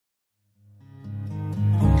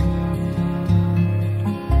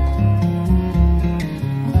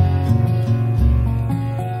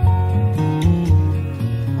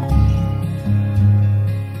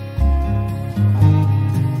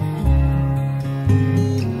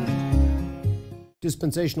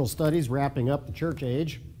Dispensational studies wrapping up the church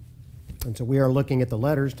age. And so we are looking at the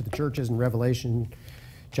letters to the churches in Revelation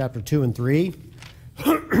chapter 2 and 3.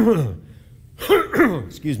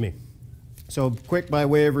 Excuse me. So quick by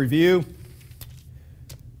way of review,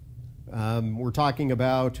 we're talking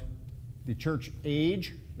about the church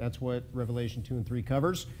age. That's what Revelation 2 and 3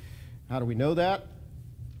 covers. How do we know that?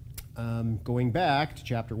 Going back to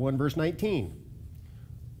chapter 1, verse 19.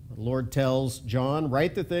 The Lord tells John,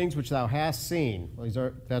 write the things which thou hast seen.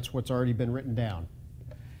 Well, that's what's already been written down.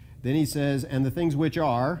 Then he says, and the things which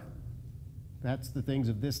are, that's the things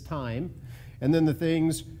of this time, and then the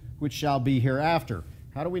things which shall be hereafter.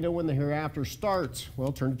 How do we know when the hereafter starts?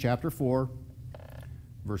 Well, turn to chapter 4,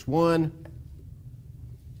 verse 1.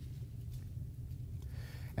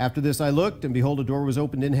 After this I looked, and behold, a door was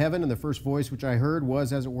opened in heaven, and the first voice which I heard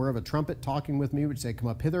was, as it were, of a trumpet talking with me, which said, come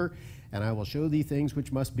up hither, and I will show thee things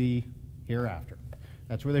which must be hereafter.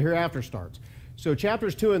 That's where the hereafter starts. So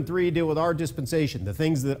chapters 2 and 3 deal with our dispensation, the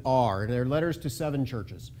things that are, and they're letters to 7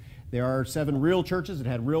 churches. There are 7 real churches that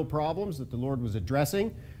had real problems that the Lord was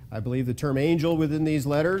addressing. I believe the term angel within these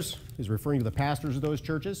letters is referring to the pastors of those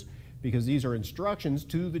churches, because these are instructions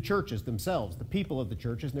to the churches themselves, the people of the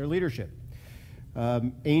churches and their leadership.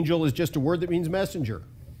 Angel is just a word that means messenger.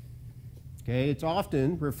 Okay, it's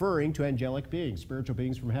often referring to angelic beings, spiritual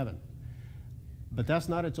beings from heaven. But that's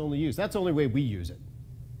not its only use. That's the only way we use it.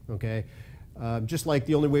 Okay, just like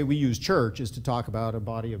the only way we use church is to talk about a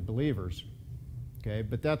body of believers. Okay,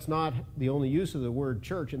 but that's not the only use of the word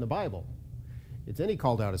church in the Bible. It's any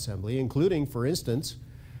called out assembly, including, for instance,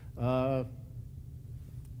 our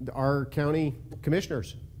county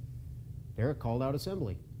commissioners. They're a called out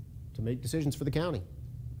assembly to make decisions for the county.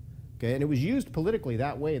 Okay, and it was used politically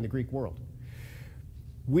that way in the Greek world.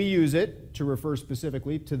 We use it to refer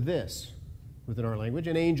specifically to this within our language.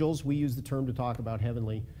 And angels, we use the term to talk about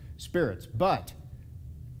heavenly spirits. But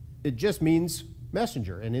it just means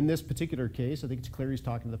messenger. And in this particular case, I think it's clear he's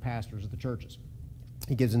talking to the pastors of the churches.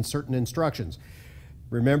 He gives in certain instructions.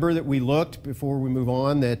 Remember that we looked, before we move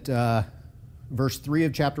on, that verse 3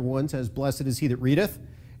 of chapter 1 says, blessed is he that readeth,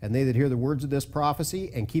 and they that hear the words of this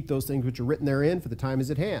prophecy, and keep those things which are written therein, for the time is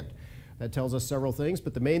at hand. That tells us several things,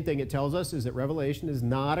 but the main thing it tells us is that Revelation is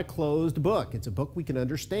not a closed book. It's a book we can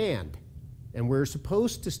understand, and we're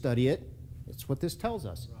supposed to study it. That's what this tells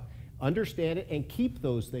us. Understand it and keep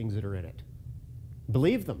those things that are in it.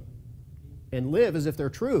 Believe them and live as if they're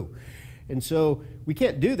true. And so we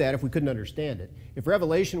can't do that if we couldn't understand it. If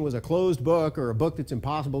Revelation was a closed book or a book that's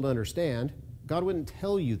impossible to understand, God wouldn't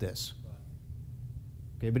tell you this.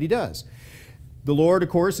 Okay, but he does. The Lord, of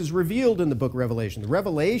course, is revealed in the book of Revelation. The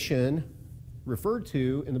revelation referred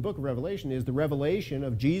to in the book of Revelation is the revelation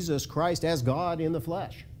of Jesus Christ as God in the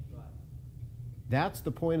flesh. That's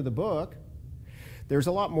the point of the book. There's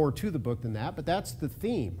a lot more to the book than that, but that's the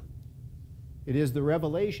theme. It is the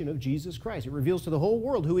revelation of Jesus Christ. It reveals to the whole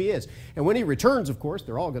world who he is. And when he returns, of course,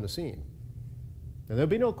 they're all going to see him. And there'll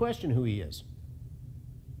be no question who he is.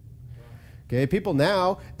 Okay, people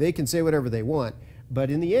now, they can say whatever they want, but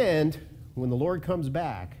in the end, when the Lord comes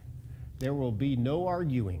back, there will be no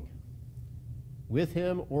arguing with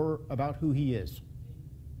him or about who he is.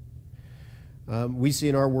 We see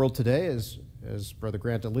in our world today, as Brother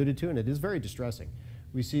Grant alluded to, and it is very distressing,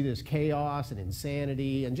 we see this chaos and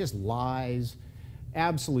insanity and just lies,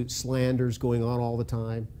 absolute slanders going on all the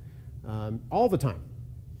time. All the time.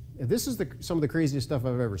 This is some of the craziest stuff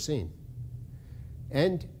I've ever seen.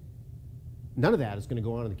 And none of that is going to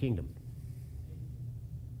go on in the kingdom.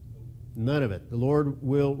 None of it. The Lord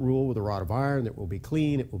will rule with a rod of iron. It will be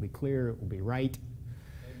clean, it will be clear, it will be right.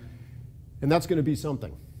 Amen. And that's going to be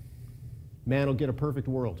something. Man will get a perfect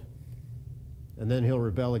world. And then he'll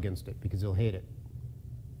rebel against it because he'll hate it.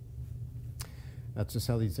 That's just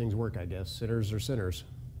how these things work, I guess. Sinners are sinners.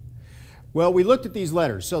 Well, we looked at these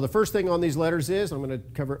letters. So the first thing on these letters is, I'm going to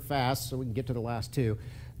cover it fast so we can get to the last two.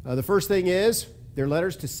 The first thing is, they're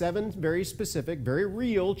letters to 7 very specific, very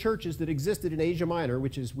real churches that existed in Asia Minor,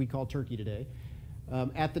 which is we call Turkey today,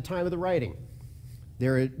 at the time of the writing.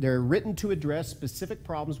 They're written to address specific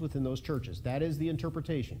problems within those churches. That is the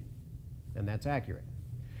interpretation, and that's accurate.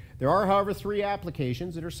 There are, however, 3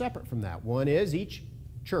 applications that are separate from that. One is each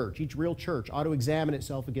church, each real church, ought to examine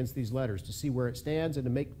itself against these letters to see where it stands and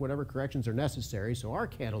to make whatever corrections are necessary so our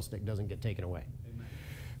candlestick doesn't get taken away. Amen.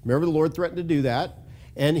 Remember, the Lord threatened to do that.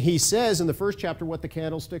 And he says in the first chapter what the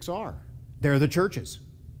candlesticks are. They're the churches.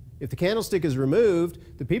 If the candlestick is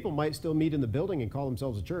removed, the people might still meet in the building and call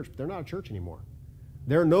themselves a church, but they're not a church anymore.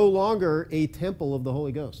 They're no longer a temple of the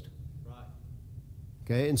Holy Ghost. Right.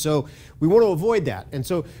 Okay, and so we want to avoid that. And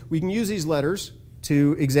so we can use these letters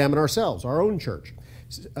to examine ourselves, our own church.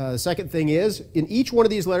 The second thing is, in each one of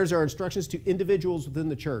these letters, there are instructions to individuals within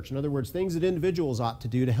the church. In other words, things that individuals ought to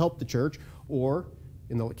do to help the church, or,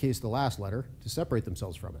 in the case of the last letter, to separate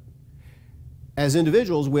themselves from it. As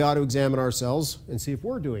individuals, we ought to examine ourselves and see if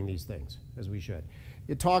we're doing these things as we should.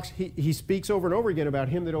 He speaks over and over again about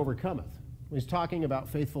him that overcometh. He's talking about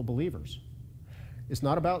faithful believers. It's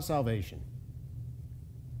not about salvation.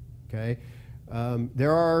 Okay?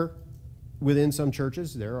 There are, within some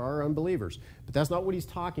churches, there are unbelievers. But that's not what he's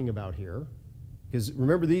talking about here. Because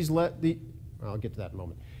remember, I'll get to that in a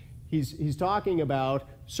moment. He's talking about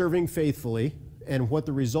serving faithfully and what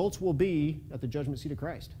the results will be at the judgment seat of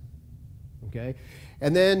Christ. Okay?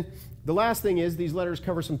 And then the last thing is, these letters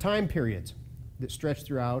cover some time periods that stretch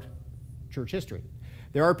throughout church history.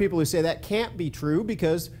 There are people who say that can't be true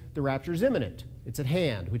because the rapture is imminent. It's at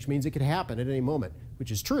hand, which means it could happen at any moment, which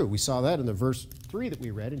is true. We saw that in the verse 3 that we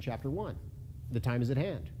read in chapter 1. The time is at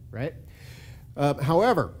hand, right?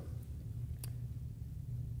 However,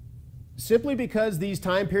 simply because these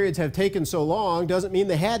time periods have taken so long doesn't mean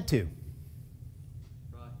they had to.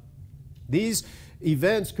 Right. These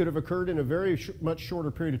events could have occurred in a very much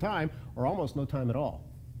shorter period of time, or almost no time at all,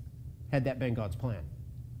 had that been God's plan.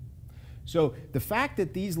 So the fact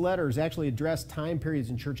that these letters actually address time periods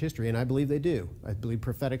in church history, and I believe they do, I believe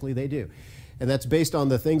prophetically they do, and that's based on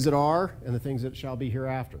the things that are and the things that shall be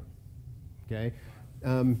hereafter. Okay?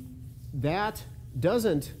 That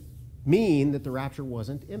doesn't mean that the rapture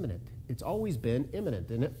wasn't imminent. It's always been imminent.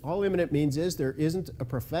 And all imminent means is there isn't a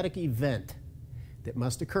prophetic event that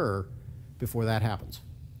must occur before that happens.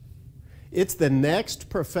 It's the next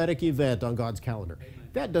prophetic event on God's calendar.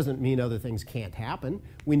 That doesn't mean other things can't happen.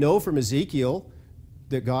 We know from Ezekiel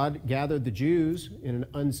that God gathered the Jews in an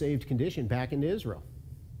unsaved condition back into Israel.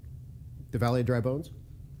 The Valley of Dry Bones.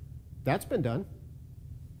 That's been done,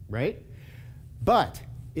 right? But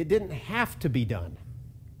it didn't have to be done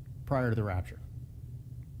prior to the rapture.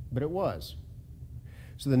 But it was.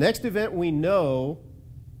 So the next event we know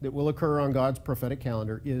that will occur on God's prophetic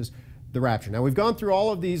calendar is the rapture. Now, we've gone through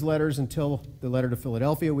all of these letters until the letter to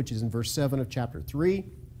Philadelphia, which is in verse 7 of chapter 3.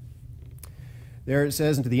 There it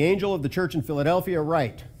says, "And to the angel of the church in Philadelphia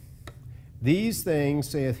write, These things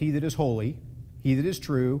saith he that is holy, he that is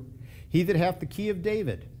true, he that hath the key of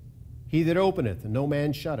David, he that openeth, and no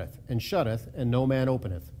man shutteth, and no man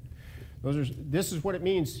openeth." This is what it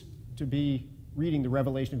means to be reading the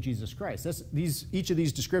revelation of Jesus Christ. Each of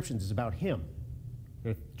these descriptions is about him.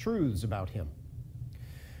 They're truths about him.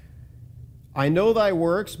 "I know thy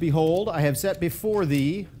works. Behold, I have set before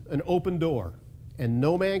thee an open door, and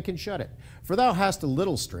no man can shut it. For thou hast a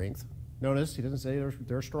little strength." Notice, he doesn't say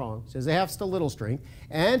they're strong. He says, "They hast a little strength,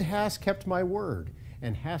 and hast kept my word,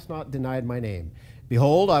 and hast not denied my name.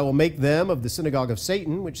 Behold, I will make them of the synagogue of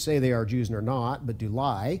Satan, which say they are Jews and are not, but do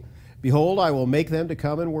lie. Behold, I will make them to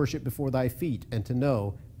come and worship before thy feet, and to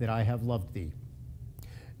know that I have loved thee.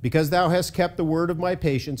 Because thou hast kept the word of my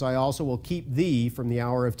patience, I also will keep thee from the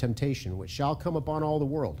hour of temptation, which shall come upon all the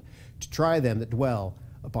world, to try them that dwell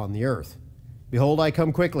upon the earth. Behold, I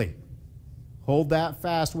come quickly. Hold that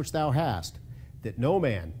fast which thou hast, that no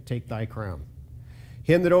man take thy crown.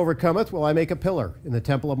 Him that overcometh will I make a pillar in the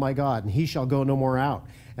temple of my God, and he shall go no more out.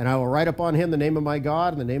 And I will write upon him the name of my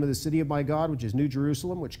God, and the name of the city of my God, which is New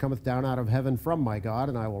Jerusalem, which cometh down out of heaven from my God,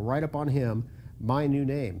 and I will write upon him my new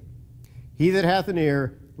name. He that hath an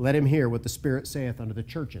ear, let him hear what the Spirit saith unto the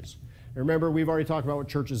churches." And remember, we've already talked about what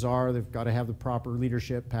churches are. They've got to have the proper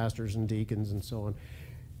leadership, pastors and deacons and so on.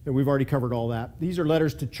 And we've already covered all that. These are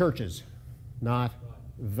letters to churches, not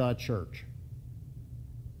the church.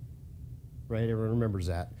 Right? Everyone remembers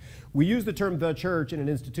that. We use the term the church in an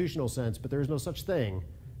institutional sense, but there is no such thing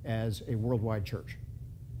as a worldwide church.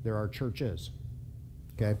 There are churches.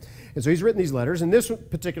 Okay? And so he's written these letters. In this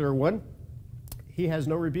particular one, he has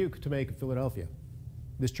no rebuke to make of Philadelphia.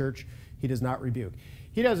 This church, he does not rebuke.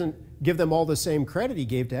 He doesn't give them all the same credit he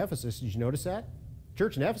gave to Ephesus. Did you notice that?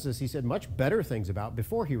 Church in Ephesus, he said much better things about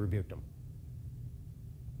before he rebuked them.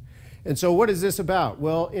 And so what is this about?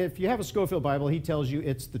 Well, if you have a Scofield Bible, he tells you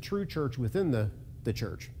it's the true church within the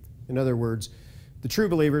church. In other words, the true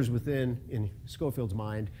believers within, in Scofield's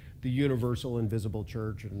mind, the universal invisible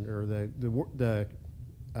church, or the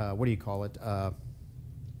what do you call it?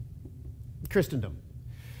 Christendom,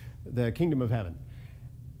 the kingdom of heaven.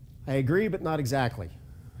 I agree, but not exactly.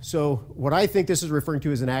 So what I think this is referring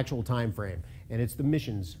to is an actual time frame, and it's the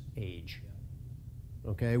missions age,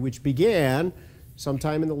 okay, which began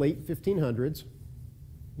sometime in the late 1500s,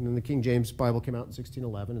 and then the King James Bible came out in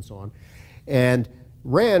 1611 and so on, and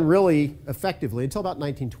ran really effectively until about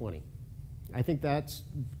 1920. I think that's,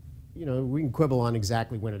 we can quibble on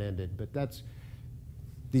exactly when it ended, but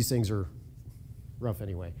these things are rough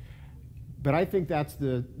anyway. But I think that's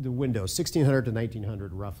the window, 1600 to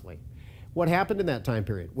 1900 roughly. What happened in that time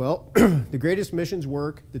period? Well, the greatest missions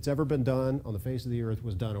work that's ever been done on the face of the earth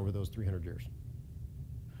was done over those 300 years.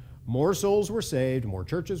 More souls were saved, more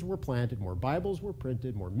churches were planted, more Bibles were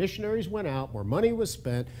printed, more missionaries went out, more money was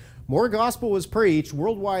spent, more gospel was preached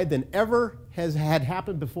worldwide than ever had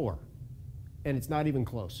happened before. And it's not even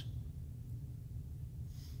close.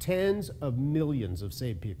 Tens of millions of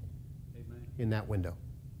saved people. Amen. In that window.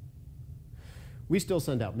 We still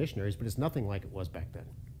send out missionaries, but it's nothing like it was back then.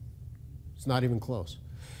 It's not even close.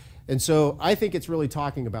 And so I think it's really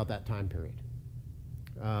talking about that time period.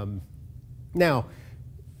 Now,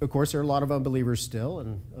 of course, there are a lot of unbelievers still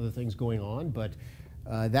and other things going on, but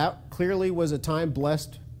that clearly was a time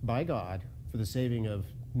blessed by God for the saving of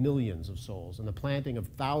millions of souls and the planting of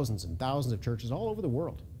thousands and thousands of churches all over the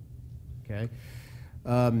world. Okay?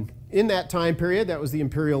 In that time period, that was the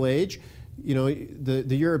imperial age, you know,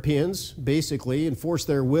 the Europeans basically enforced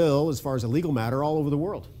their will as far as a legal matter all over the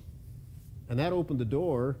world. And that opened the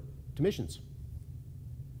door to missions.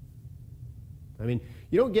 I mean,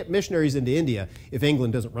 you don't get missionaries into India if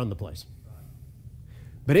England doesn't run the place.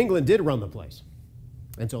 But England did run the place.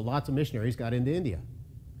 And so lots of missionaries got into India.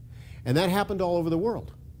 And that happened all over the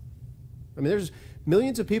world. I mean, there's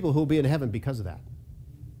millions of people who will be in heaven because of that.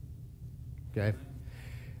 Okay?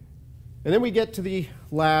 And then we get to the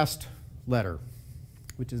last letter,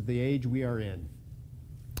 which is the age we are in.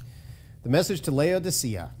 The message to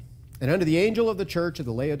Laodicea. And unto the angel of the church of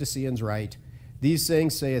the Laodiceans write, these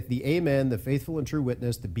things saith the Amen, the faithful and true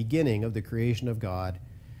witness, the beginning of the creation of God.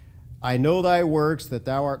 I know thy works, that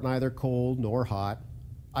thou art neither cold nor hot.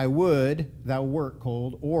 I would thou wert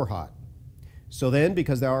cold or hot. So then,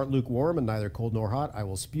 because thou art lukewarm and neither cold nor hot, I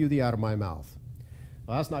will spew thee out of my mouth.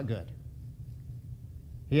 Well, that's not good.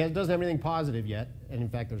 He doesn't have anything positive yet, and in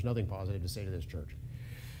fact, there's nothing positive to say to this church.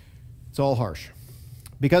 It's all harsh.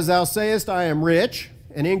 Because thou sayest, I am rich,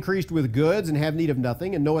 and increased with goods, and have need of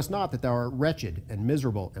nothing, and knowest not that thou art wretched, and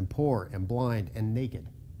miserable, and poor, and blind, and naked.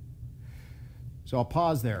 So I'll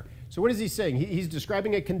pause there. So what is he saying? He's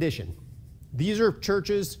describing a condition. These are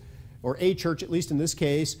churches, or a church, at least in this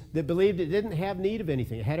case, that believed it didn't have need of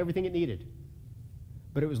anything. It had everything it needed.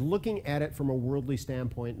 But it was looking at it from a worldly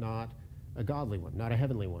standpoint, not a godly one, not a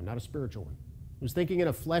heavenly one, not a spiritual one. It was thinking in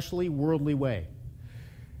a fleshly, worldly way.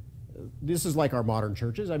 This is like our modern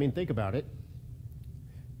churches. I mean, think about it.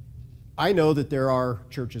 I know that there are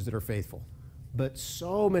churches that are faithful, but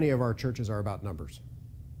so many of our churches are about numbers.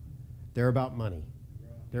 They're about money.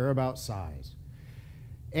 They're about size.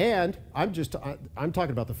 And I'm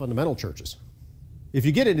talking about the fundamental churches. If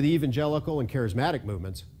you get into the evangelical and charismatic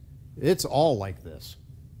movements, it's all like this.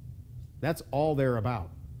 That's all they're about.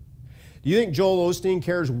 Do you think Joel Osteen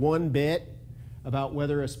cares one bit about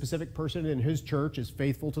whether a specific person in his church is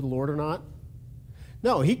faithful to the Lord or not?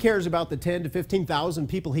 No, he cares about the 10 to 15,000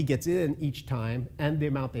 people he gets in each time and the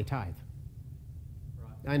amount they tithe.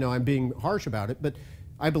 Right. I know I'm being harsh about it, but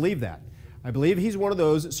I believe that. I believe he's one of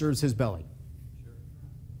those that serves his belly. Sure.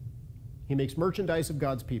 He makes merchandise of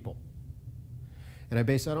God's people. And I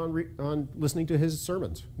base that on listening to his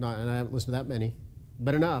sermons. And I haven't listened to that many,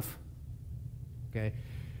 but enough. Okay.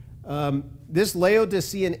 This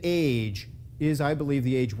Laodicean age is, I believe,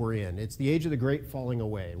 the age we're in. It's the age of the great falling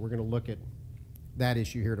away. We're going to look at that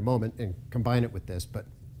issue here in a moment and combine it with this. But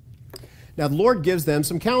now the Lord gives them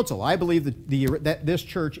some counsel. I believe that this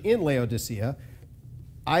church in Laodicea,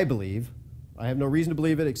 I believe, I have no reason to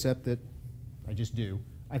believe it except that I just do.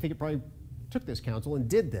 I think it probably took this counsel and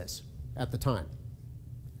did this at the time.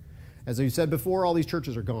 As I said before, all these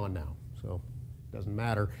churches are gone now, so it doesn't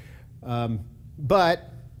matter.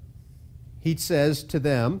 But he says to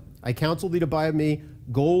them, I counsel thee to buy of me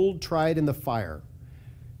gold tried in the fire,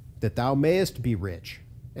 that thou mayest be rich,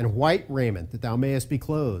 and white raiment, that thou mayest be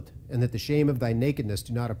clothed, and that the shame of thy nakedness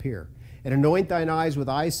do not appear. And anoint thine eyes with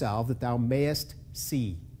eye salve, that thou mayest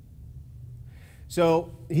see.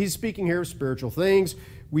 So he's speaking here of spiritual things.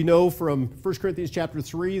 We know from 1 Corinthians chapter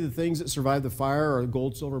 3, the things that survive the fire are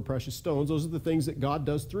gold, silver, and precious stones. Those are the things that God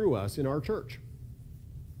does through us in our church.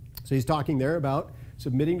 So he's talking there about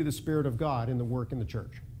submitting to the Spirit of God in the work in the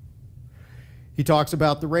church. He talks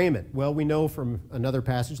about the raiment. Well, we know from another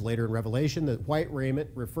passage later in Revelation that white raiment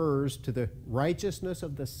refers to the righteousness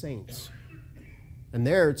of the saints. And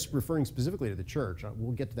there it's referring specifically to the church.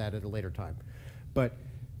 We'll get to that at a later time. But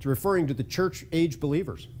it's referring to the church-age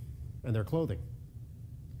believers and their clothing.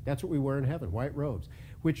 That's what we wear in heaven, white robes,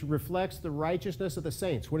 which reflects the righteousness of the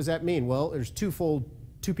saints. What does that mean? Well, there's two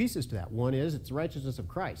pieces to that. One is it's the righteousness of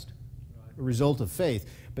Christ, a result of faith.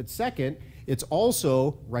 But second, it's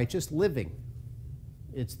also righteous living.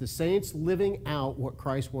 It's the saints living out what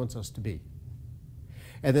Christ wants us to be.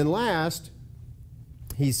 And then last,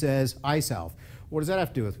 he says, eye salve. What does that have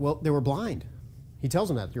to do with? Well, they were blind. He tells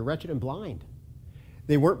them that. You're wretched and blind.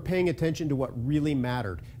 They weren't paying attention to what really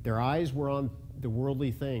mattered. Their eyes were on the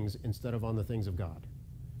worldly things instead of on the things of God.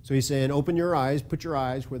 So he's saying, open your eyes, put your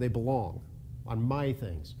eyes where they belong, on my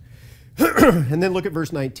things. And then look at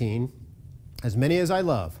verse 19. As many as I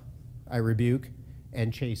love, I rebuke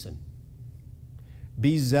and chasten.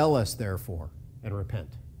 Be zealous, therefore, and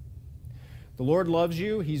repent. The Lord loves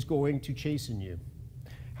you. He's going to chasten you.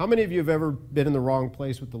 How many of you have ever been in the wrong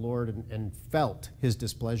place with the Lord and felt his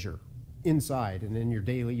displeasure inside and in your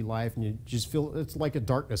daily life, and you just feel it's like a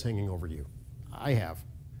darkness hanging over you? I have.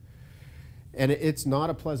 And it's not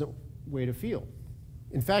a pleasant way to feel.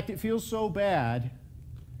 In fact, it feels so bad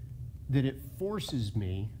that it forces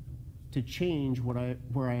me to change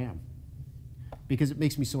where I am, because it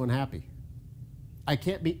makes me so unhappy. I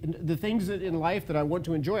can't be, the things that in life that I want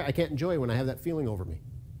to enjoy, I can't enjoy when I have that feeling over me.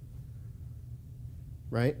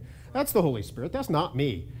 Right? That's the Holy Spirit. That's not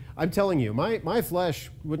me. I'm telling you, my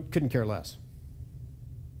flesh couldn't care less.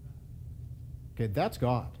 Okay, that's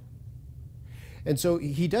God. And so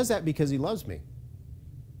he does that because he loves me.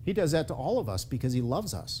 He does that to all of us because he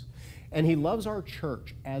loves us. And he loves our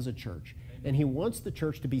church as a church. And he wants the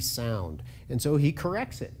church to be sound. And so he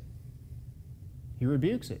corrects it. He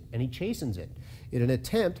rebukes it. And he chastens it in an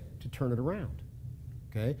attempt to turn it around.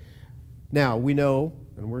 Okay? Now, we know,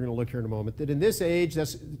 and we're going to look here in a moment, that in this age,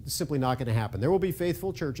 that's simply not going to happen. There will be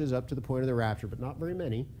faithful churches up to the point of the rapture, but not very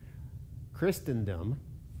many. Christendom,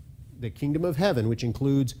 the kingdom of heaven, which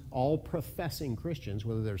includes all professing Christians,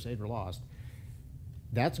 whether they're saved or lost,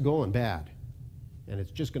 that's going bad. And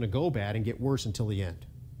it's just going to go bad and get worse until the end.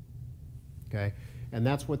 Okay? And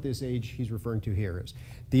that's what this age he's referring to here is.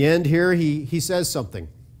 The end here, he says something.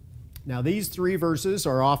 Now, these three verses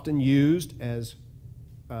are often used as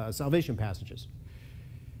salvation passages.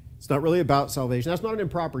 It's not really about salvation. That's not an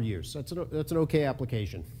improper use. That's an okay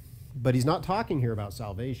application. But he's not talking here about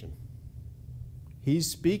salvation. He's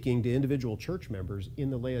speaking to individual church members in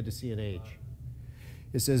the Laodicean age.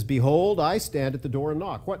 It says, behold, I stand at the door and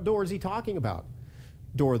knock. What door is he talking about?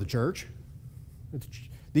 Door of the church.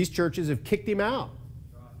 These churches have kicked him out.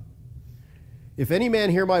 If any man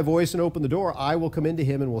hear my voice and open the door, I will come into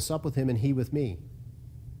him and will sup with him and he with me.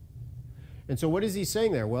 And so what is he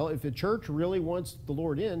saying there? Well, if the church really wants the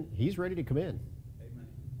Lord in, he's ready to come in.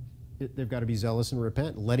 Amen. They've got to be zealous and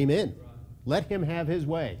repent. Let him in. Right. Let him have his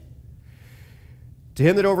way. To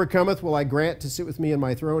him that overcometh will I grant to sit with me in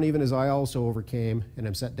my throne, even as I also overcame and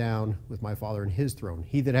am set down with my Father in his throne.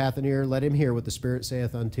 He that hath an ear, let him hear what the Spirit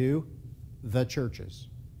saith unto the churches.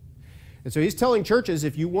 And so he's telling churches,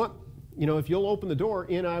 if you want, if you'll open the door,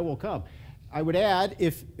 in I will come. I would add,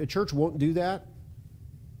 if a church won't do that,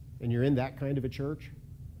 and you're in that kind of a church,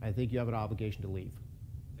 I think you have an obligation to leave.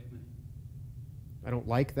 Amen. I don't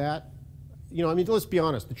like that. Let's be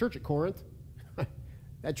honest. The church at Corinth,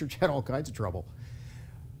 that church had all kinds of trouble.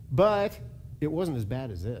 But it wasn't as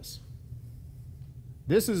bad as this.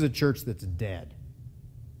 This is a church that's dead.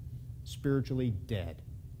 Spiritually dead.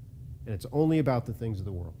 And it's only about the things of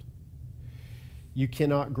the world. You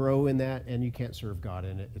cannot grow in that, and you can't serve God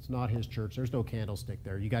in it. It's not his church. There's no candlestick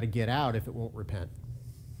there. You got to get out if it won't repent.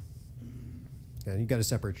 And you've got to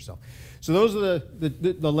separate yourself. So those are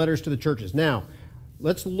the letters to the churches. Now,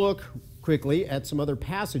 let's look quickly at some other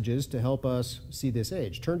passages to help us see this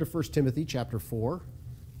age. Turn to 1 Timothy chapter 4,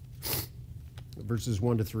 verses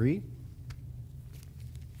 1 to 3.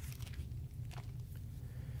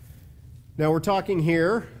 Now, we're talking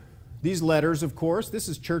here, these letters, of course, this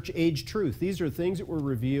is church age truth. These are things that were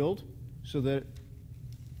revealed so that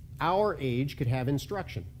our age could have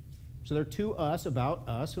instruction. So they're to us, about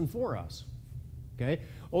us, and for us. Okay?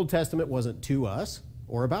 Old Testament wasn't to us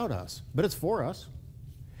or about us, but it's for us.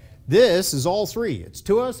 This is all three. It's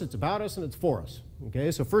to us, it's about us, and it's for us.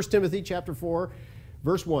 Okay? So 1 Timothy chapter 4,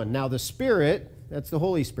 verse 1. Now the Spirit, that's the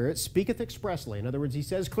Holy Spirit, speaketh expressly. In other words, he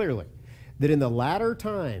says clearly that in the latter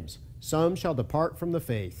times some shall depart from the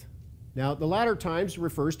faith. Now, the latter times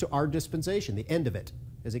refers to our dispensation, the end of it,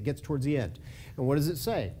 as it gets towards the end. And what does it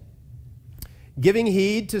say? Giving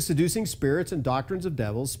heed to seducing spirits and doctrines of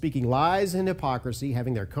devils, speaking lies and hypocrisy,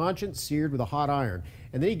 having their conscience seared with a hot iron.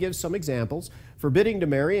 And then he gives some examples, forbidding to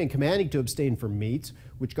marry and commanding to abstain from meats,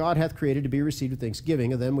 which God hath created to be received with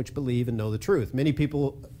thanksgiving of them which believe and know the truth. Many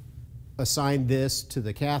people assign this to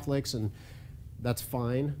the Catholics, and that's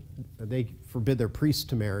fine. They forbid their priests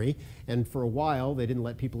to marry, and for a while they didn't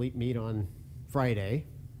let people eat meat on Friday,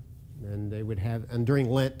 and during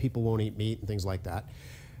Lent people won't eat meat and things like that.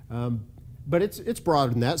 But it's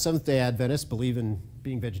broader than that. Seventh-day Adventists believe in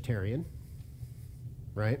being vegetarian,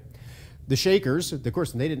 right? The Shakers, of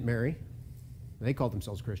course, they didn't marry. They called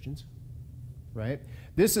themselves Christians, right?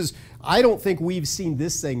 I don't think we've seen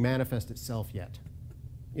this thing manifest itself yet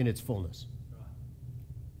in its fullness.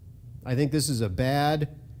 I think this is a bad,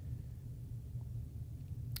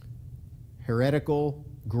 heretical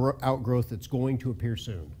outgrowth that's going to appear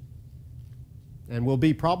soon and will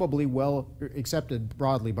be probably well accepted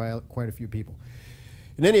broadly by quite a few people.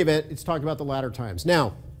 In any event, it's talking about the latter times.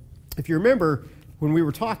 Now, if you remember, when we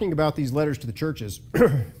were talking about these letters to the churches,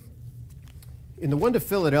 in the one to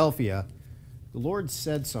Philadelphia, the Lord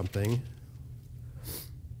said something.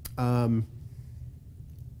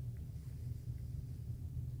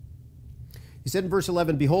 He said in verse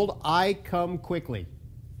 11, "Behold, I come quickly."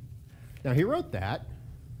 Now, he wrote that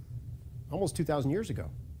almost 2,000 years ago.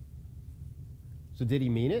 So did he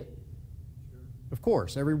mean it? Sure. Of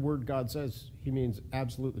course. Every word God says, he means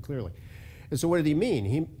absolutely clearly. And so what did he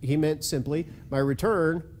mean? He meant simply, my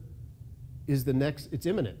return is it's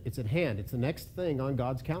imminent. It's at hand. It's the next thing on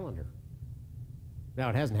God's calendar. Now,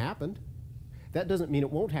 it hasn't happened. That doesn't mean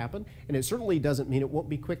it won't happen, and it certainly doesn't mean it won't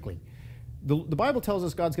be quickly. The Bible tells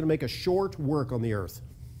us God's going to make a short work on the earth.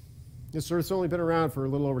 This earth's only been around for a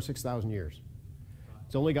little over 6,000 years.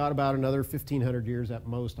 It's only got about another 1,500 years at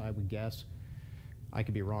most, I would guess. I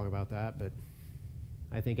could be wrong about that, but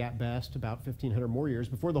I think at best about 1,500 more years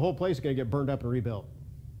before the whole place is going to get burned up and rebuilt.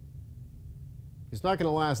 It's not going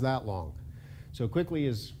to last that long. So quickly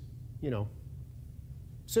is,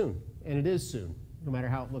 soon. And it is soon, no matter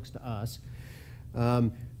how it looks to us.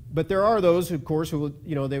 But there are those, of course, who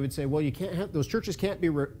they would say, well, you can't have those churches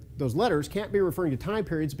those letters can't be referring to time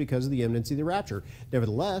periods because of the imminency of the rapture.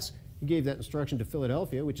 Nevertheless, he gave that instruction to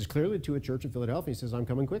Philadelphia, which is clearly to a church in Philadelphia. He says, I'm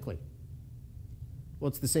coming quickly. Well,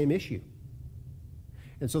 it's the same issue.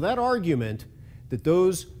 And so that argument that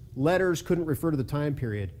those letters couldn't refer to the time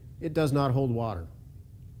period, it does not hold water.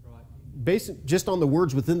 Right. Based just on the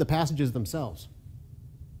words within the passages themselves.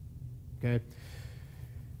 Okay?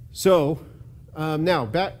 So,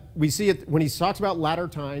 now, we see it when he talks about latter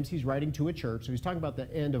times, he's writing to a church, so he's talking about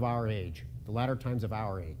the end of our age, the latter times of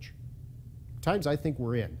our age. Times I think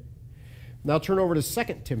we're in. Now turn over to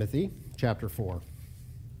 2 Timothy chapter 4.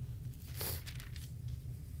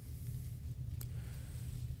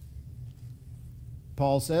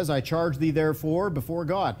 Paul says, I charge thee therefore before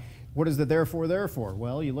God. What is the therefore?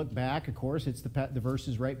 Well, you look back, of course, it's the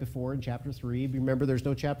verses right before in chapter 3. Remember, there's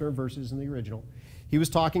no chapter and verses in the original. He was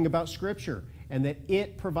talking about Scripture and that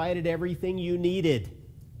it provided everything you needed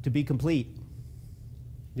to be complete.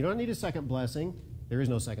 You don't need a second blessing. There is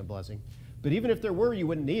no second blessing. But even if there were, you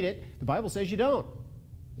wouldn't need it. The Bible says you don't.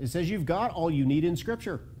 It says you've got all you need in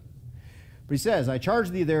Scripture. But he says, I charge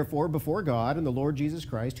thee therefore before God and the Lord Jesus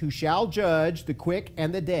Christ, who shall judge the quick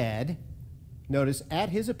and the dead, notice, at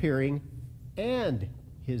his appearing and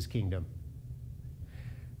his kingdom.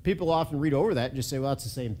 People often read over that and just say, well, that's the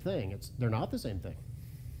same thing. They're not the same thing.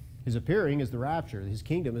 His appearing is the rapture. His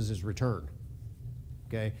kingdom is his return.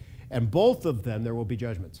 Okay? And both of them, there will be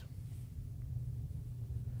judgments.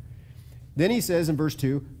 Then he says in verse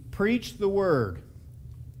 2, preach the word.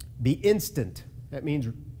 Be instant. That means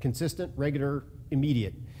consistent, regular,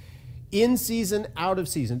 immediate. In season, out of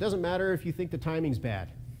season. It doesn't matter if you think the timing's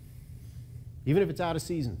bad. Even if it's out of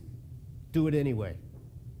season, do it anyway.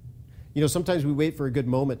 Sometimes we wait for a good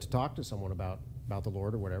moment to talk to someone about the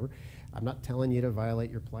Lord or whatever. I'm not telling you to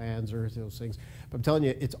violate your plans or those things, but I'm telling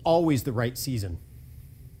you it's always the right season.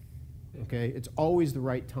 Okay? It's always the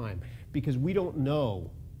right time because we don't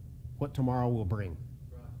know what tomorrow will bring.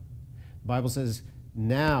 Right. The Bible says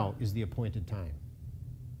now is the appointed time.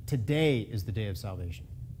 Today is the day of salvation.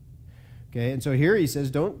 Okay? And so here he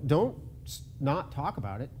says don't not talk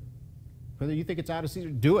about it. Whether you think it's out of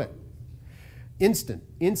season, do it. Instant,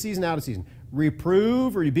 in season, out of season.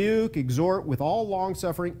 Reprove, rebuke, exhort with all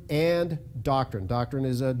long-suffering and doctrine. Doctrine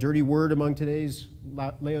is a dirty word among today's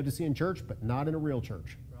Laodicean church, but not in a real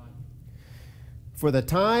church. Right. For the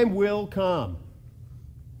time will come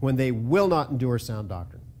when they will not endure sound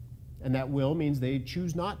doctrine. And that will means they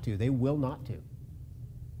choose not to. They will not to.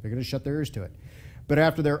 They're going to shut their ears to it. But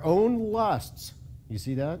after their own lusts, you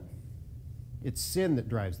see that? It's sin that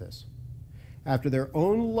drives this. After their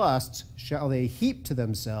own lusts shall they heap to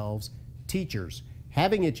themselves teachers,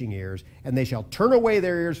 having itching ears, and they shall turn away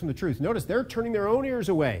their ears from the truth. Notice, they're turning their own ears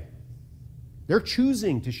away. They're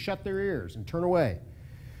choosing to shut their ears and turn away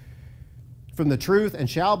from the truth and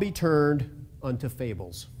shall be turned unto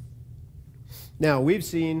fables. Now, we've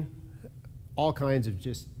seen all kinds of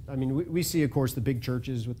just I mean, we see, of course, the big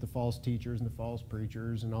churches with the false teachers and the false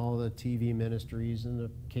preachers and all the TV ministries and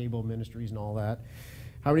the cable ministries and all that.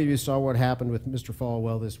 How many of you saw what happened with Mr.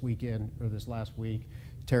 Falwell this weekend, or this last week?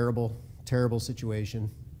 Terrible, terrible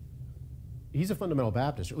situation. He's a fundamental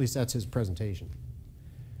Baptist, or at least that's his presentation.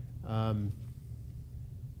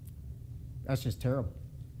 That's just terrible.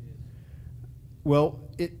 Well,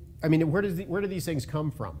 I mean, where do these things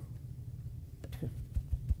come from?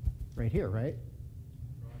 Right here, right?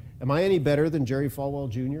 Am I any better than Jerry Falwell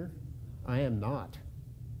Jr.? I am not.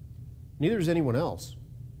 Neither is anyone else.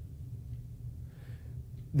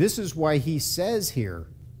 This is why he says here,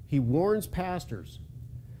 he warns pastors,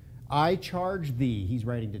 I charge thee, he's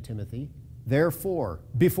writing to Timothy, therefore,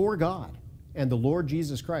 before God and the Lord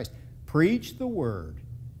Jesus Christ, preach the word,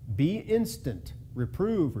 be instant,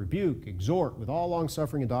 reprove, rebuke, exhort with all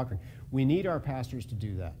long-suffering and doctrine. We need our pastors to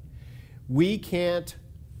do that. We can't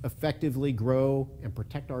effectively grow and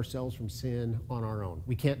protect ourselves from sin on our own.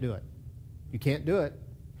 We can't do it. You can't do it.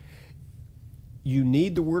 You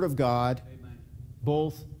need the Word of God, amen,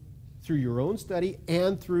 both through your own study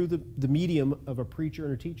and through the medium of a preacher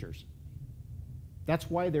and a teachers. That's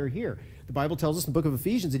why they're here. The Bible tells us in the book of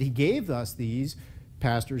Ephesians that he gave us these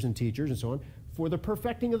pastors and teachers and so on for the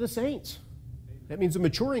perfecting of the saints. That means the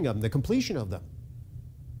maturing of them, the completion of them.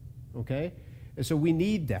 Okay? And so we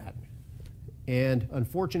need that. And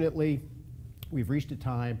unfortunately, we've reached a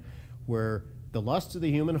time where the lusts of the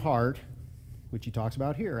human heart, which he talks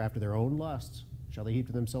about here, after their own lusts, shall they heap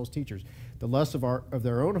to themselves teachers. The lusts of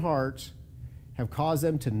their own hearts have caused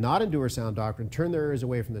them to not endure sound doctrine, turn their ears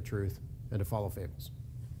away from the truth, and to follow fables.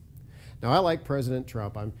 Now, I like President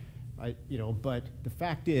Trump, but the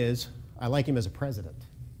fact is, I like him as a president.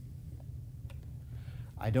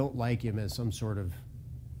 I don't like him as some sort of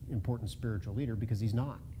important spiritual leader because he's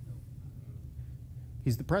not.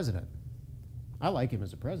 He's the president. I like him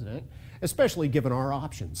as a president, especially given our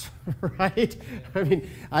options, right? I mean,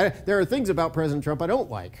 there are things about President Trump I don't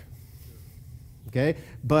like, okay?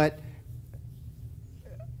 But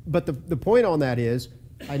the point on that is,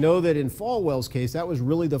 I know that in Falwell's case, that was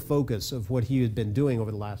really the focus of what he had been doing over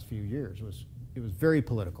the last few years. It was very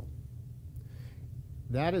political.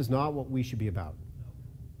 That is not what we should be about.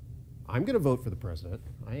 I'm going to vote for the president.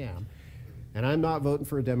 I am. And I'm not voting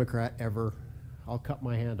for a Democrat ever. I'll cut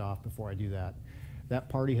my hand off before I do that. That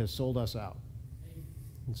party has sold us out.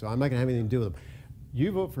 And so I'm not going to have anything to do with them.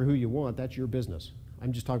 You vote for who you want. That's your business.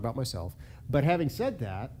 I'm just talking about myself. But having said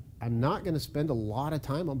that, I'm not going to spend a lot of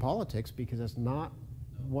time on politics because that's not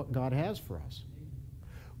what God has for us.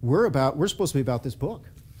 We're supposed to be about this book.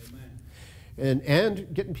 Amen.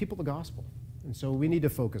 And getting people the gospel. And so we need to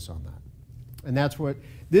focus on that. And that's what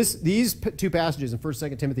these two passages in 1st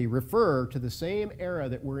and 2nd Timothy refer to the same era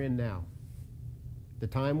that we're in now. The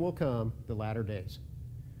time will come, the latter days.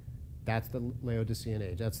 That's the Laodicean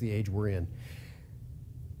age. That's the age we're in.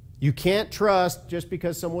 You can't trust just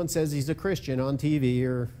because someone says he's a Christian on TV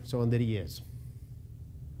or so on that he is.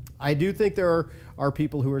 I do think there are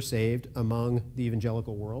people who are saved among the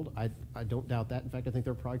evangelical world. I don't doubt that. In fact, I think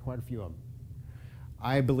there are probably quite a few of them.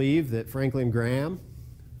 I believe that Franklin Graham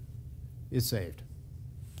is saved.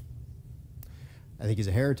 I think he's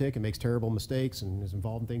a heretic and makes terrible mistakes and is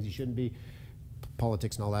involved in things he shouldn't be,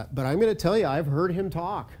 politics and all that. But I'm going to tell you, I've heard him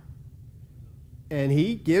talk. And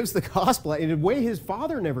he gives the gospel in a way his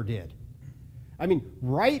father never did. I mean,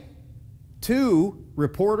 right to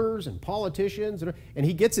reporters and politicians, and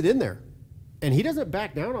he gets it in there. And he doesn't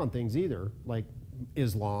back down on things either, like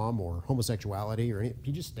Islam or homosexuality or anything.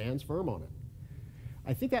 He just stands firm on it.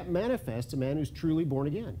 I think that manifests a man who's truly born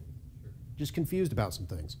again, just confused about some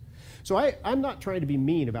things. So I'm not trying to be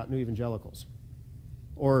mean about new evangelicals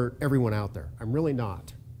or everyone out there. I'm really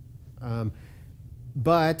not.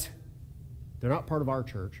 But they're not part of our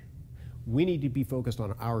church. We need to be focused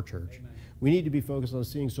on our church. Amen. We need to be focused on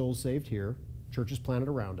seeing souls saved here, churches planted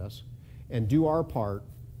around us, and do our part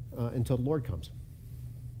until the Lord comes.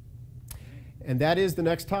 And that is the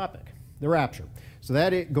next topic, the rapture. So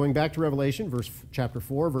going back to Revelation, chapter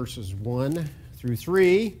 4, verses 1 through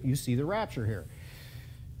 3, you see the rapture here.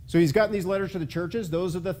 So he's gotten these letters to the churches.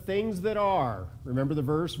 Those are the things that are. Remember the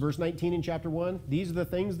verse 19 in chapter 1? These are the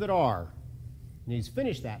things that are. And he's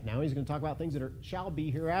finished that now. He's going to talk about things that shall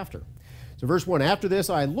be hereafter. So verse 1, after this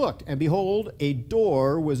I looked, and behold, a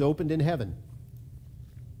door was opened in heaven.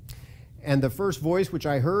 And the first voice which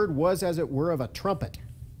I heard was as it were of a trumpet,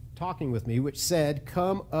 talking with me, which said,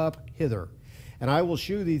 Come up hither, and I will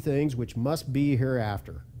shew thee things which must be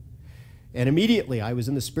hereafter. And immediately I was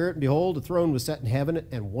in the Spirit, and behold, a throne was set in heaven,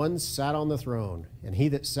 and one sat on the throne. And he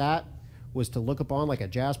that sat was to look upon like a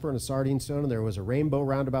jasper and a sardine stone, and there was a rainbow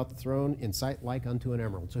round about the throne, in sight like unto an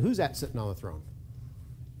emerald. So who's that sitting on the throne?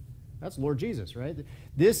 That's Lord Jesus, right?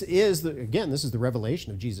 This is the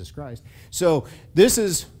revelation of Jesus Christ. So this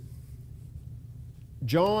is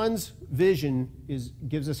John's vision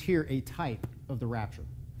gives us here a type of the rapture.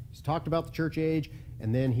 He's talked about the church age,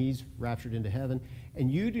 and then he's raptured into heaven. And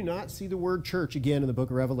you do not see the word church again in the book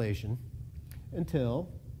of Revelation until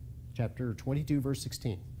chapter 22, verse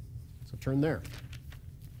 16. So turn there.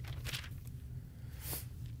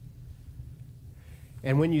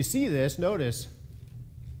 And when you see this, notice,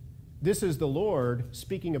 this is the Lord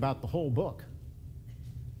speaking about the whole book.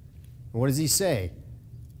 And what does he say?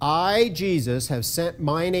 I, Jesus, have sent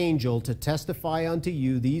mine angel to testify unto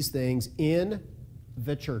you these things in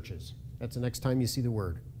the churches. That's the next time you see the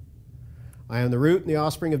word. I am the root and the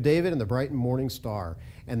offspring of David and the bright and morning star.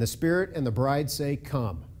 And the Spirit and the bride say,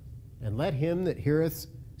 come. And let him that heareth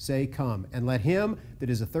say, come. And let him that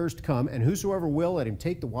is athirst come. And whosoever will, let him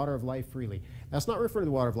take the water of life freely. That's not referring to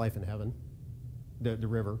the water of life in heaven, the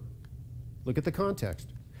river. Look at the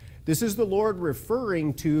context. This is the Lord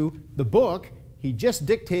referring to the book he just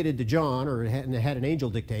dictated to John, or had an angel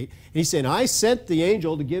dictate. And he's saying, I sent the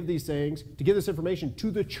angel to give these things, to give this information to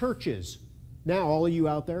the churches. Now, all of you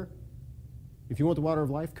out there, if you want the water of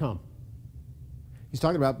life, come. He's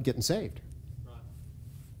talking about getting saved. Right.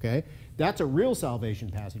 Okay? That's a real salvation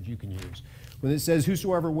passage you can use. When it says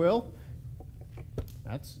whosoever will,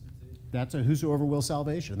 that's a whosoever will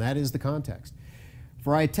salvation. That is the context.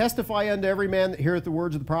 For I testify unto every man that heareth the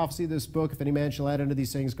words of the prophecy of this book, if any man shall add unto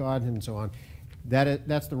these things God, and so on.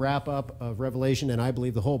 That's the wrap-up of Revelation, and I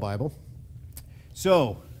believe the whole Bible.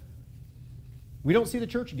 So, we don't see the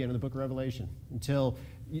church again in the book of Revelation until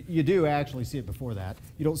you do actually see it before that.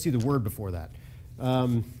 You don't see the word before that.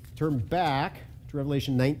 Turn back to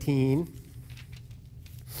Revelation 19,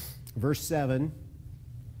 verse 7.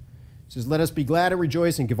 It says, let us be glad and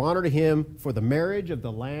rejoice and give honor to him, for the marriage of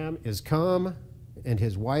the Lamb is come, and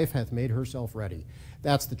his wife hath made herself ready.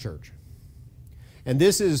 That's the church. And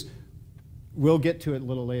this is, we'll get to it a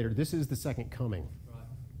little later, this is the second coming. Right.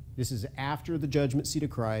 This is after the judgment seat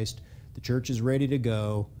of Christ. The church is ready to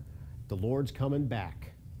go. The Lord's coming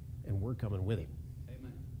back, and we're coming with him.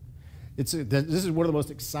 Amen. This is one of the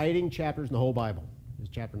most exciting chapters in the whole Bible, is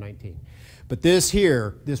chapter 19. But this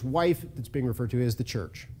here, this wife that's being referred to is the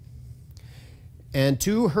church. And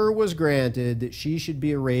to her was granted that she should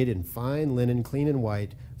be arrayed in fine linen, clean and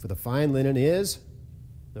white, for the fine linen is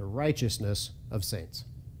the righteousness of saints.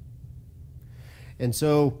 And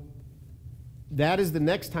so that is the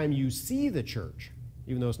next time you see the church,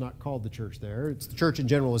 even though it's not called the church there. It's the church in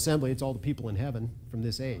general assembly. It's all the people in heaven from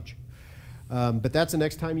this age. But that's the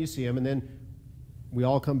next time you see them. And then we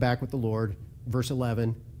all come back with the Lord. Verse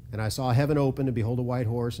 11, and I saw heaven open, and behold a white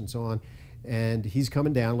horse, and so on. And he's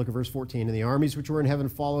coming down. Look at verse 14. And the armies which were in heaven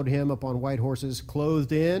followed him upon white horses,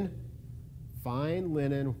 clothed in fine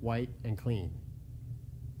linen, white and clean.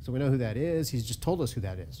 So we know who that is. He's just told us who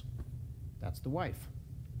that is. That's the wife,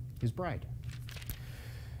 his bride.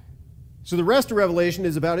 So the rest of Revelation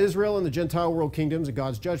is about Israel and the Gentile world kingdoms and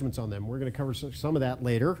God's judgments on them. We're going to cover some of that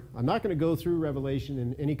later. I'm not going to go through Revelation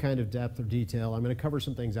in any kind of depth or detail. I'm going to cover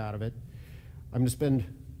some things out of it.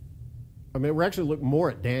 we're actually looking more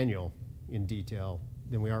at Daniel in detail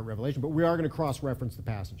than we are at Revelation, but we are going to cross-reference the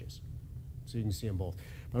passages so you can see them both.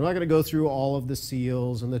 But I'm not going to go through all of the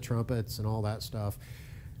seals and the trumpets and all that stuff.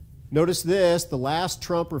 Notice this, the last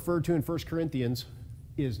trump referred to in 1 Corinthians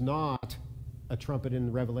is not a trumpet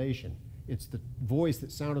in Revelation. It's the voice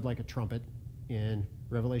that sounded like a trumpet in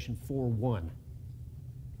Revelation 4:1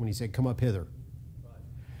 when he said, come up hither.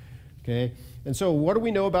 Okay, and so what do we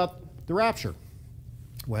know about the rapture?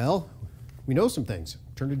 Well, we know some things.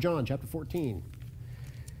 Turn to John chapter 14.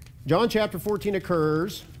 John chapter 14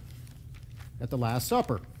 occurs at the Last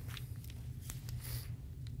Supper.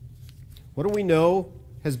 What do we know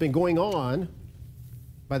has been going on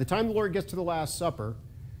by the time the Lord gets to the Last Supper?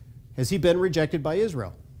 Has he been rejected by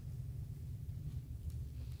Israel?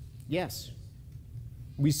 Yes.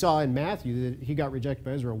 We saw in Matthew that he got rejected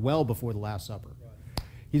by Israel well before the Last Supper.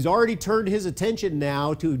 He's already turned his attention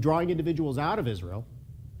now to drawing individuals out of Israel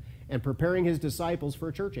and preparing his disciples for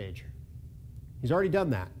a church age. He's already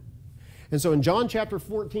done that. And so in John chapter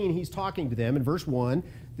 14, he's talking to them in verse 1.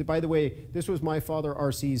 That, by the way, this was my father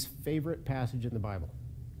R.C.'s favorite passage in the Bible.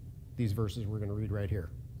 These verses we're going to read right here.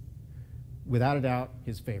 Without a doubt,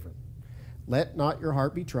 his favorite. Let not your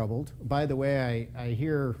heart be troubled. By the way,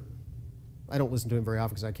 I don't listen to him very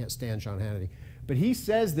often because I can't stand Sean Hannity. But he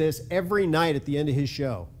says this every night at the end of his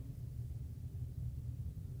show.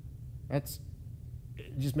 It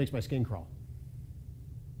just makes my skin crawl.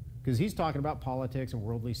 because he's talking about politics and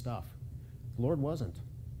worldly stuff. The Lord wasn't.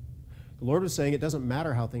 The Lord was saying it doesn't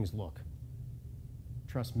matter how things look.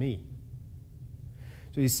 Trust me.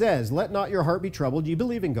 So he says, let not your heart be troubled. You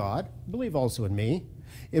believe in God. Believe also in me.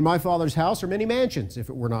 In my Father's house are many mansions. If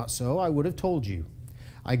it were not so, I would have told you.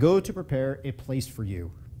 I go to prepare a place for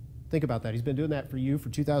you. Think about that. He's been doing that for you for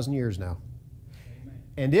 2,000 years now. Amen.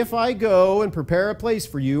 And if I go and prepare a place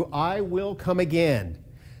for you, I will come again.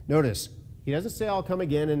 Notice, he doesn't say I'll come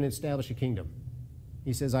again and establish a kingdom.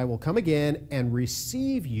 He says, I will come again and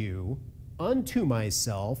receive you unto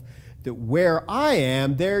myself, that where I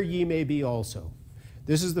am, there ye may be also.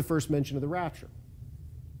 This is the first mention of the rapture.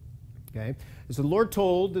 Okay? And so the Lord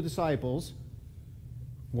told the disciples,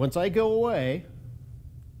 once I go away,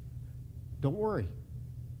 don't worry.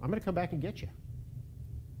 I'm going to come back and get you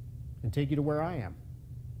and take you to where I am.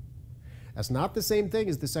 That's not the same thing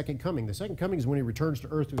as the second coming. The second coming is when he returns to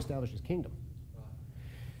earth to establish his kingdom.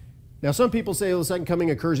 Now, some people say, well, the second coming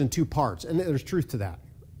occurs in two parts, and there's truth to that.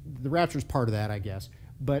 The rapture is part of that, I guess.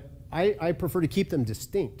 But I prefer to keep them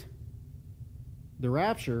distinct. The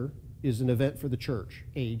rapture is an event for the church,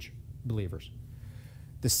 age believers.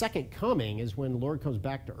 The second coming is when the Lord comes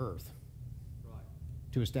back to earth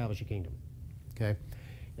to establish a kingdom. Okay?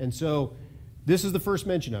 And so this is the first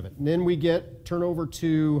mention of it. And then we turn over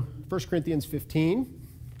to 1 Corinthians 15.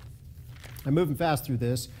 I'm moving fast through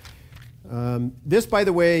this. This, by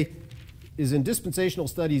the way, is in dispensational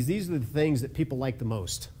studies. These are the things that people like the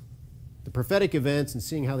most. The prophetic events and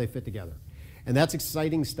seeing how they fit together. And that's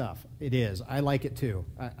exciting stuff. It is. I like it too.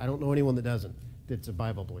 I don't know anyone that doesn't, that's a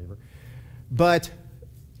Bible believer. But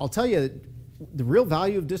I'll tell you, the real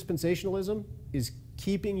value of dispensationalism is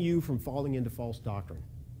keeping you from falling into false doctrine.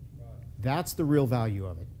 That's the real value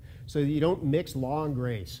of it. So that you don't mix law and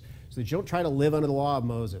grace. So that you don't try to live under the law of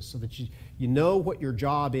Moses. So that you know what your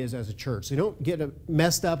job is as a church. So you don't get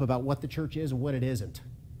messed up about what the church is and what it isn't.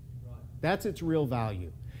 That's its real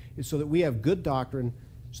value. Is so that we have good doctrine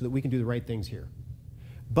so that we can do the right things here.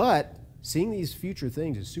 But seeing these future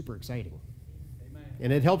things is super exciting. Amen.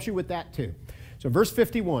 And it helps you with that too. So verse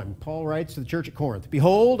 51, Paul writes to the church at Corinth,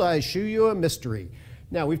 behold, I shew you a mystery.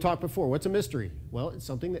 Now, we've talked before. What's a mystery? Well, it's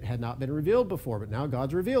something that had not been revealed before, but now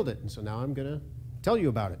God's revealed it. And so now I'm going to tell you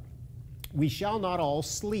about it. We shall not all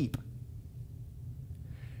sleep.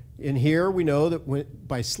 In here, we know that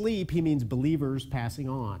by sleep, he means believers passing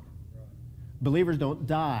on. Right. Believers don't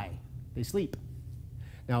die. They sleep.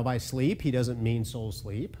 Now, by sleep, he doesn't mean soul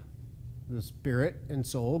sleep. The spirit and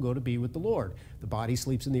soul go to be with the Lord. The body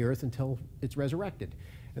sleeps in the earth until it's resurrected.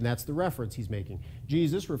 And that's the reference he's making.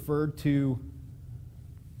 Jesus referred to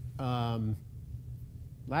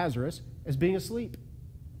Lazarus as being asleep.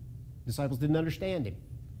 Disciples didn't understand him.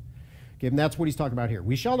 Okay, and that's what he's talking about here.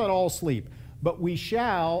 We shall not all sleep, but we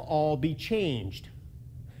shall all be changed.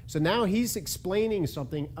 So now he's explaining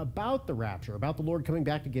something about the rapture, about the Lord coming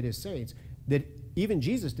back to get his saints, that even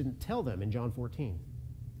Jesus didn't tell them in John 14.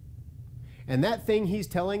 And that thing he's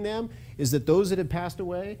telling them is that those that have passed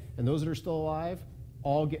away and those that are still alive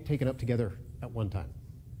all get taken up together at one time.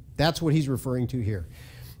 That's what he's referring to here.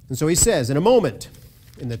 And so he says, in a moment,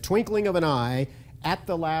 in the twinkling of an eye, at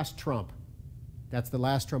the last trump. That's the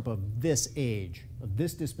last trump of this age, of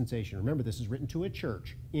this dispensation. Remember, this is written to a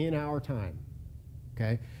church in our time.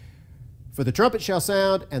 Okay? For the trumpet shall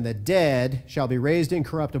sound, and the dead shall be raised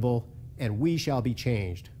incorruptible, and we shall be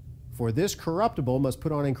changed. For this corruptible must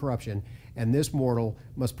put on incorruption, and this mortal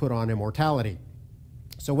must put on immortality.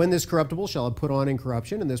 So when this corruptible shall have put on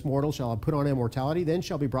incorruption, and this mortal shall have put on immortality, then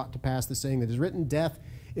shall be brought to pass the saying that is written, death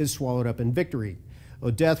is swallowed up in victory. O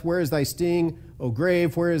death, where is thy sting? O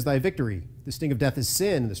grave, where is thy victory? The sting of death is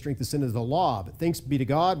sin, and the strength of sin is the law. But thanks be to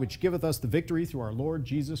God, which giveth us the victory through our Lord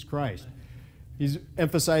Jesus Christ. He's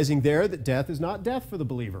emphasizing there that death is not death for the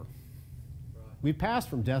believer. We've passed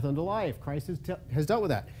from death unto life. Christ has dealt with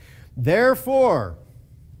that. Therefore,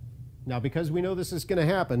 now because we know this is going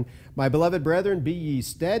to happen, my beloved brethren, be ye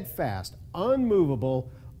steadfast, unmovable,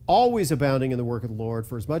 always abounding in the work of the Lord,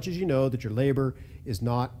 for as much as you know that your labor is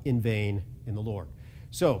not in vain in the Lord.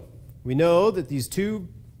 So, we know that these two,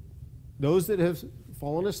 those that have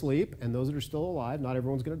fallen asleep and those that are still alive, not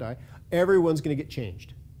everyone's going to die, everyone's going to get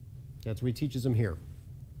changed. That's what he teaches them here.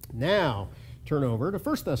 Now, turn over to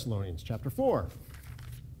 1 Thessalonians chapter 4.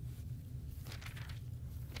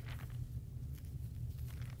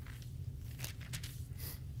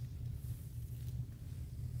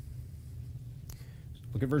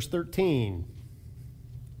 Look at verse 13.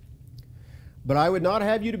 But I would not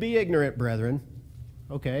have you to be ignorant, brethren.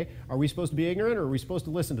 Okay, are we supposed to be ignorant, or are we supposed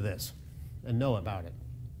to listen to this and know about it?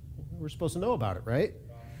 We're supposed to know about it, right?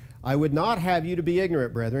 I would not have you to be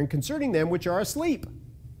ignorant, brethren, concerning them which are asleep.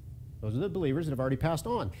 Those are the believers that have already passed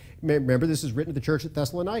on. Remember, this is written to the church at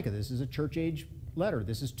Thessalonica. This is a church age letter.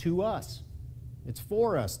 This is to us. It's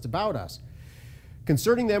for us. It's about us.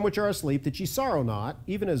 Concerning them which are asleep, that ye sorrow not,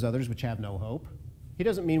 even as others which have no hope. He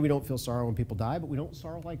doesn't mean we don't feel sorrow when people die, but we don't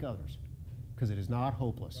sorrow like others, because it is not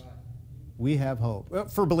hopeless. We have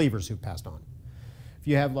hope. For believers who've passed on. If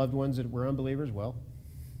you have loved ones that were unbelievers, well,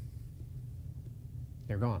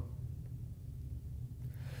 they're gone.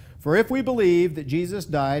 For if we believe that Jesus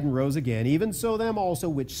died and rose again, even so them also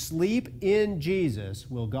which sleep in Jesus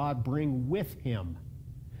will God bring with him.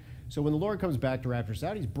 So when the Lord comes back to rapture us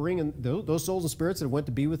out, he's bringing those souls and spirits that went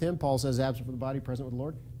to be with him. Paul says, absent from the body, present with the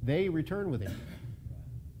Lord. They return with him.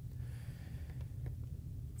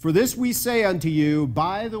 For this we say unto you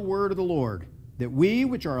by the word of the Lord, that we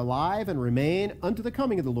which are alive and remain unto the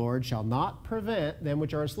coming of the Lord shall not prevent them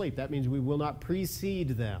which are asleep. That means we will not precede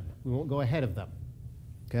them. We won't go ahead of them.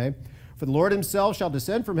 Okay? For the Lord himself shall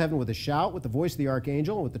descend from heaven with a shout, with the voice of the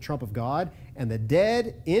archangel, and with the trump of God, and the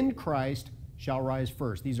dead in Christ shall rise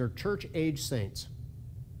first. These are church-age saints.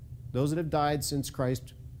 Those that have died since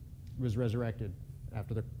Christ was resurrected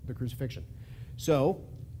after the crucifixion. So,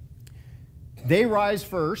 they rise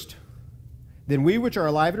first. Then we which are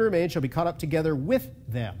alive and remain shall be caught up together with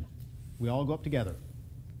them. We all go up together.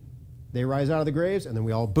 They rise out of the graves, and then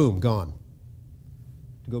we all, boom, gone.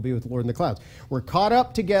 To go be with the Lord in the clouds. We're caught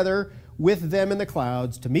up together with them in the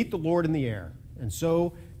clouds to meet the Lord in the air. And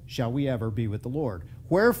so shall we ever be with the Lord.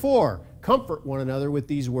 Wherefore, comfort one another with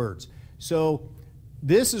these words. So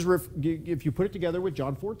this is, if you put it together with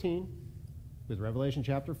John 14, with Revelation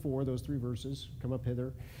chapter 4, those three verses come up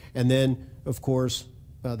hither. And then, of course,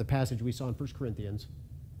 the passage we saw in 1 Corinthians,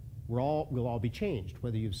 we'll all be changed.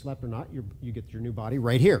 Whether you've slept or not, you get your new body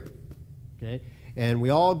right here. Okay? And we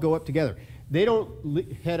all go up together. They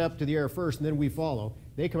don't head up to the air first and then we follow.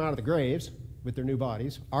 They come out of the graves with their new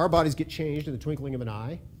bodies. Our bodies get changed in the twinkling of an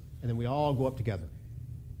eye, and then we all go up together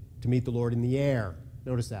to meet the Lord in the air.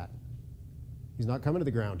 Notice that. He's not coming to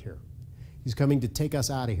the ground here. He's coming to take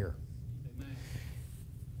us out of here. Amen.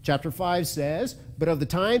 Chapter 5 says, but of the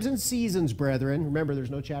times and seasons, brethren, remember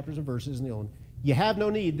there's no chapters and verses in the old, ye have no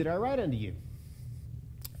need that I write unto you.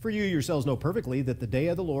 For you yourselves know perfectly that the day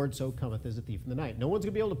of the Lord so cometh as a thief in the night. No one's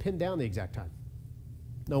going to be able to pin down the exact time.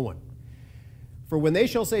 No one. For when they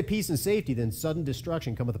shall say peace and safety, then sudden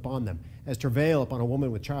destruction cometh upon them, as travail upon a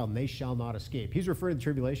woman with child, and they shall not escape. He's referring to the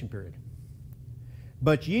tribulation period.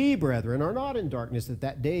 But ye, brethren, are not in darkness, that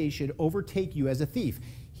that day should overtake you as a thief.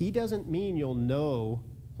 He doesn't mean you'll know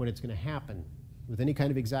when it's going to happen with any kind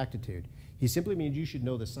of exactitude. He simply means you should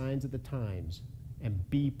know the signs of the times and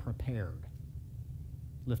be prepared.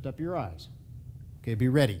 Lift up your eyes. Okay, be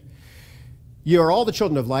ready. Ye are all the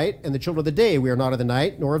children of light, and the children of the day. We are not of the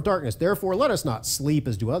night, nor of darkness. Therefore let us not sleep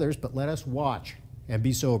as do others, but let us watch and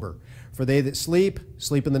be sober. For they that sleep,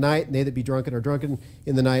 sleep in the night, and they that be drunken are drunken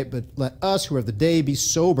in the night. But let us who are of the day be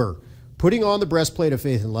sober, putting on the breastplate of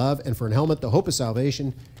faith and love, and for an helmet the hope of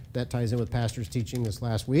salvation. That ties in with Pastor's teaching this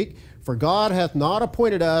last week. For God hath not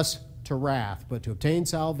appointed us to wrath, but to obtain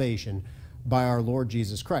salvation by our Lord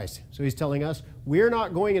Jesus Christ. So he's telling us we're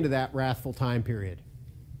not going into that wrathful time period.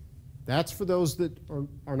 That's for those that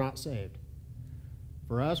are not saved.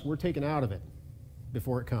 For us, we're taken out of it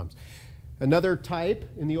before it comes. Another type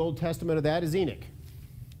in the Old Testament of that is Enoch,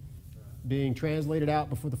 being translated out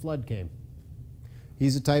before the flood came.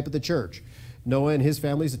 He's a type of the church. Noah and his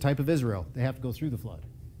family is a type of Israel. They have to go through the flood,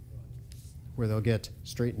 where they'll get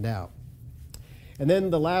straightened out. And then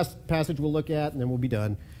the last passage we'll look at, and then we'll be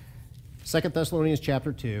done, 2 Thessalonians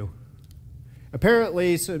chapter 2.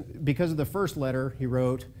 Apparently, so because of the first letter he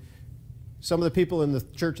wrote, some of the people in the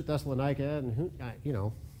church at Thessalonica, and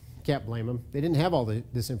can't blame them, they didn't have all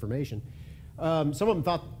this information. Some of them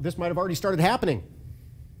thought this might have already started happening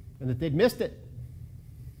and that they'd missed it.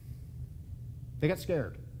 They got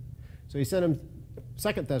scared. So he sent them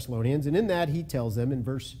 2 Thessalonians, and in that he tells them in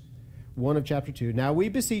verse 1 of chapter 2, now we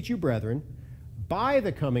beseech you, brethren, by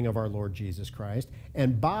the coming of our Lord Jesus Christ,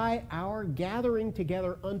 and by our gathering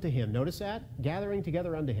together unto him. Notice that? Gathering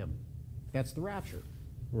together unto him. That's the rapture.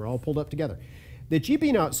 We're all pulled up together. That ye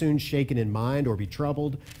be not soon shaken in mind, or be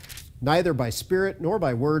troubled, neither by spirit, nor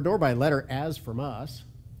by word, nor by letter, as from us.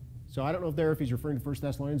 So I don't know if he's referring to 1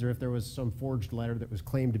 Thessalonians, or if there was some forged letter that was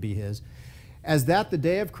claimed to be his. As that the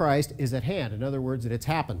day of Christ is at hand. In other words, that it's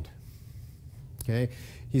happened. Okay?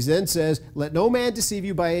 He then says, let no man deceive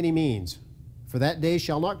you by any means. For that day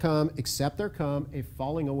shall not come, except there come a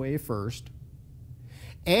falling away first,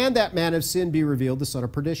 and that man of sin be revealed, the son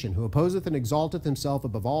of perdition, who opposeth and exalteth himself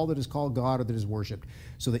above all that is called God or that is worshipped,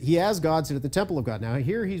 so that he as God sit at the temple of God. Now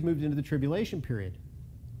here he's moved into the tribulation period.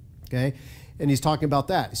 Okay? And he's talking about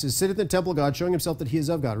that. He says, sitteth in the temple of God, showing himself that he is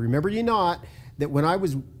of God. Remember ye not that when I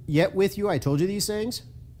was yet with you, I told you these things?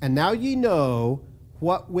 And now ye know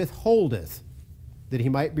what withholdeth, that he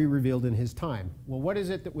might be revealed in his time. Well, what is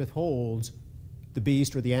it that withholds the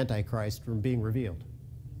beast or the Antichrist from being revealed?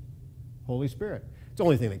 Holy Spirit. It's the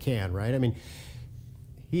only thing that can, right? I mean,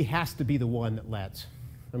 he has to be the one that lets.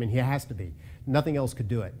 I mean, he has to be. Nothing else could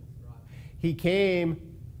do it. He came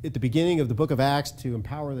at the beginning of the book of Acts to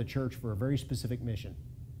empower the church for a very specific mission.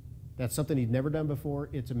 That's something he'd never done before.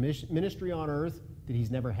 It's a ministry on earth that he's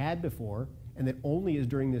never had before, and that only is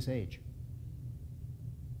during this age.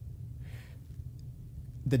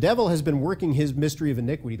 The devil has been working his mystery of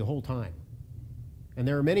iniquity the whole time. And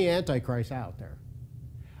there are many antichrists out there.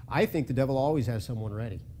 I think the devil always has someone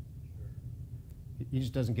ready. He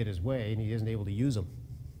just doesn't get his way, and he isn't able to use them.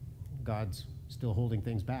 God's still holding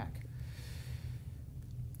things back.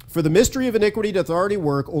 For the mystery of iniquity doth already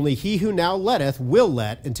work, only he who now letteth will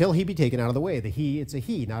let until he be taken out of the way. The he, it's a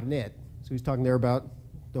he, not an it. So he's talking there about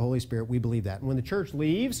the Holy Spirit. We believe that. And when the church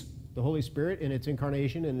leaves, the Holy Spirit in its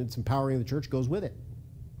incarnation and its empowering of the church goes with it.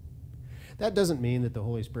 That doesn't mean that the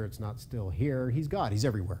Holy Spirit's not still here. He's God. He's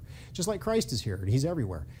everywhere. Just like Christ is here, and he's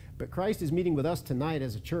everywhere. But Christ is meeting with us tonight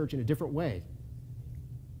as a church in a different way.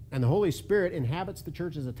 And the Holy Spirit inhabits the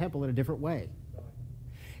church as a temple in a different way.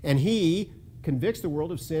 And he convicts the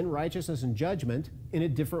world of sin, righteousness, and judgment in a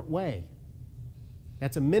different way.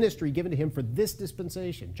 That's a ministry given to him for this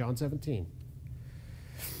dispensation, John 17.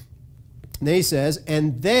 And then he says,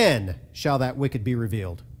 and then shall that wicked be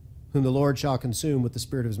revealed, whom the Lord shall consume with the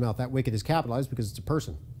spirit of his mouth. That wicked is capitalized because it's a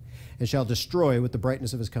person. And shall destroy with the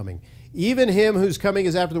brightness of his coming. Even him whose coming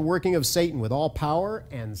is after the working of Satan with all power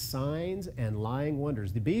and signs and lying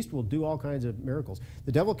wonders. The beast will do all kinds of miracles.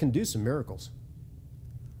 The devil can do some miracles.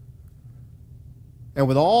 And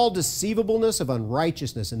with all deceivableness of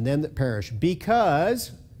unrighteousness in them that perish,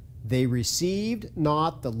 because they received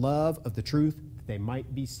not the love of the truth, that they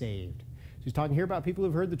might be saved. So he's talking here about people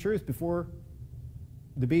who've heard the truth before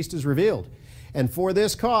the beast is revealed. And for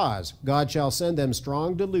this cause God shall send them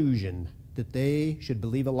strong delusion, that they should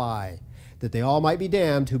believe a lie, that they all might be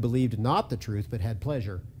damned who believed not the truth, but had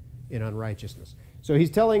pleasure in unrighteousness. So he's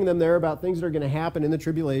telling them there about things that are going to happen in the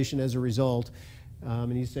tribulation as a result.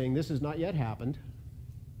 And he's saying this has not yet happened.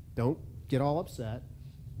 Don't get all upset,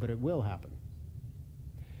 but it will happen.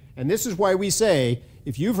 And this is why we say,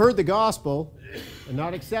 if you've heard the gospel and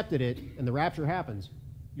not accepted it, and the rapture happens,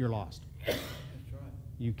 you're lost. That's right.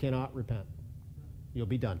 You cannot repent. You'll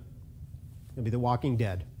be done. You'll be the walking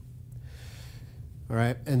dead. All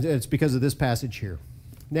right? And it's because of this passage here.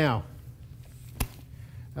 Now,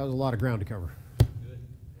 that was a lot of ground to cover.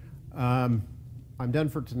 I'm done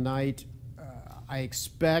for tonight. I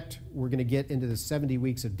expect we're going to get into the 70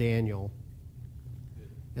 weeks of Daniel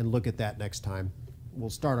and look at that next time. We'll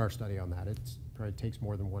start our study on that. It probably takes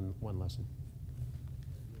more than one lesson.